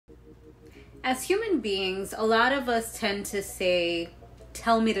As human beings, a lot of us tend to say,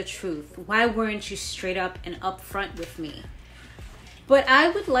 tell me the truth. Why weren't you straight up and upfront with me? But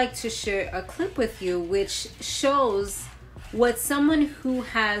I would like to share a clip with you which shows what someone who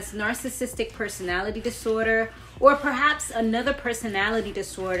has narcissistic personality disorder, or perhaps another personality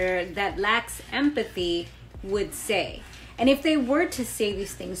disorder that lacks empathy, would say. And if they were to say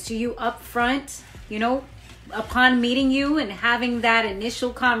these things to you up front, upon meeting you and having that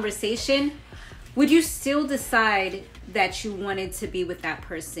initial conversation, would you still decide that you wanted to be with that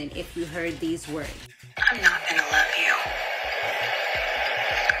person if you heard these words? I'm not gonna love you.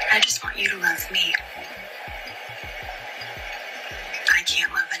 I just want you to love me. I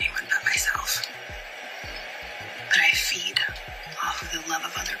can't love anyone but myself. But I feed off of the love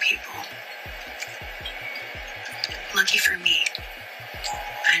of other people. Lucky for me,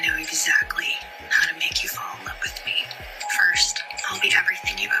 I know exactly how to make you fall in love with me. First, I'll be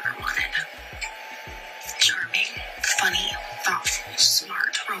everything you've ever wanted. Charming, funny, thoughtful,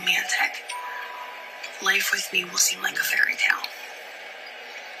 smart, romantic. Life with me will seem like a fairy tale.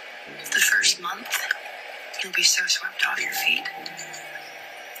 The first month, you'll be so swept off your feet.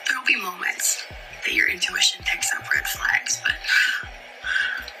 There'll be moments that your intuition picks up red flags, but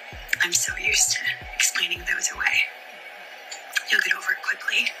I'm so used to explaining those away. You'll get over it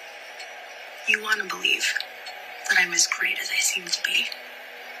quickly. You want to believe that I'm as great as I seem to be,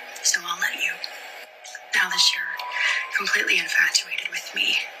 so I'll let you. Now that you're completely infatuated with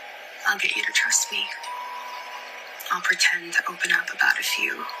me, I'll get you to trust me. I'll pretend to open up about a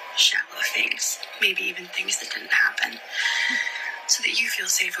few shallow things, maybe even things that didn't happen, so that you feel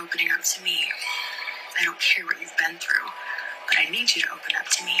safe opening up to me. I don't care what you've been through, but I need you to open up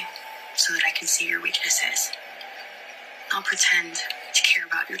to me so that I can see your weaknesses. I'll pretend to care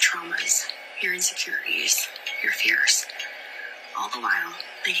about your traumas, your insecurities, your fears, all the while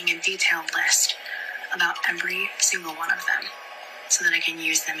making a detailed list about every single one of them so that I can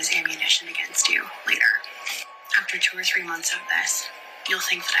use them as ammunition against you later. After 2 or 3 months of this, you'll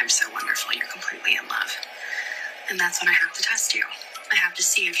think that I'm so wonderful you're completely in love. And that's when I have to test you. I have to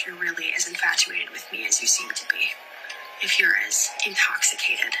see if you're really as infatuated with me as you seem to be. If you're as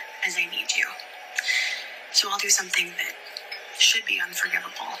intoxicated as I need you. So I'll do something that should be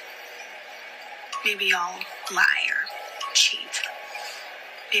unforgivable. Maybe I'll lie or cheat.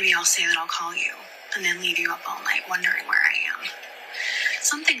 Maybe I'll say that I'll call you and then leave you up all night wondering where I am.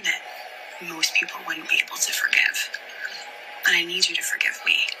 Something that most people wouldn't be able to forgive. But I need you to forgive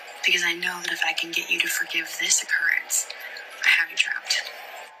me, because I know that if I can get you to forgive this occurrence, I have you trapped.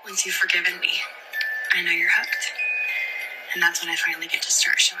 Once you've forgiven me, I know you're hooked. And that's when I finally get to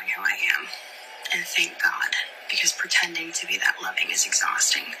start showing who I am. And thank God, because pretending to be that loving is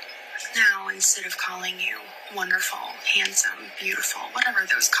exhausting. Now, instead of calling you wonderful, handsome, beautiful, whatever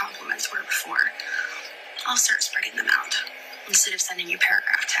those compliments were before, I'll start spreading them out. Instead of sending you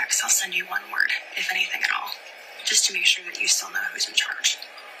paragraph text, I'll send you one word, if anything at all, just to make sure that you still know who's in charge.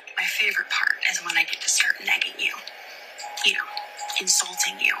 My favorite part is when I get to start nagging you.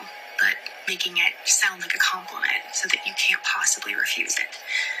 Insulting you, but making it sound like a compliment so that you can't possibly refuse it.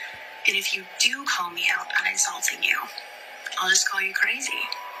 And if you do call me out on insulting you, I'll just call you crazy.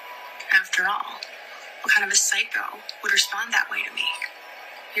 After all, what kind of a psycho would respond that way to me?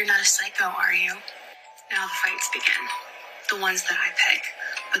 You're not a psycho, are you? Now the fights begin. The ones that I pick,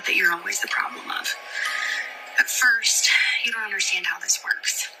 but that you're always the problem of. At first, you don't understand how this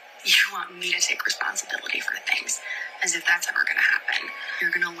works. You want me to take responsibility for things, as if that's ever going to happen.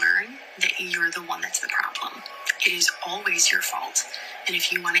 You're going to learn that you're the one that's the problem. It is always your fault. And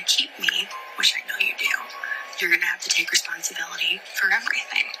if you want to keep me, which I know you do, you're going to have to take responsibility for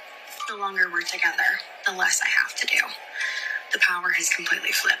everything. The longer we're together, the less I have to do. The power has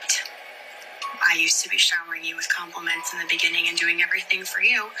completely flipped. I used to be showering you with compliments in the beginning and doing everything for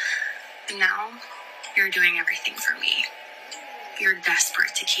you. And now, you're doing everything for me. You're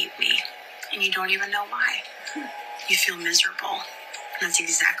desperate to keep me, and you don't even know why. You feel miserable, and that's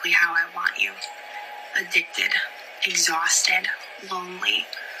exactly how I want you. Addicted, exhausted, lonely.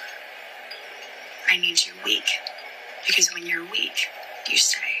 I need you weak, because when you're weak, you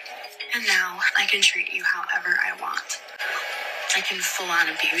stay. And now, I can treat you however I want. I can full-on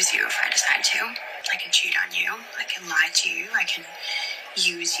abuse you if I decide to. I can cheat on you. I can lie to you. I can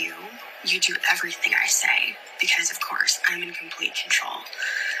use you. You do everything I say because, of course, I'm in complete control.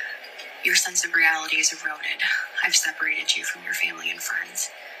 Your sense of reality is eroded. I've separated you from your family and friends.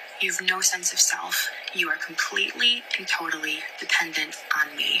 You have no sense of self. You are completely and totally dependent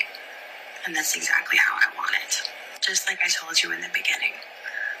on me. And that's exactly how I want it. Just like I told you in the beginning.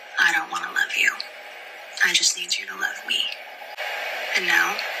 I don't want to love you. I just need you to love me. And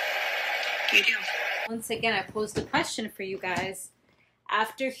now, You do. Once again, I posed a question for you guys.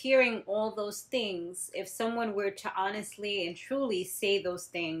 After hearing all those things, if someone were to honestly and truly say those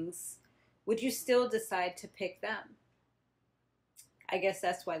things, would you still decide to pick them? I guess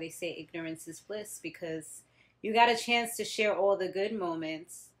that's why they say ignorance is bliss, because you got a chance to share all the good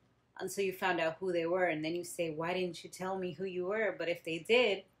moments until you found out who they were, and then you say, why didn't you tell me who you were? But if they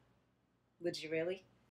did, would you really?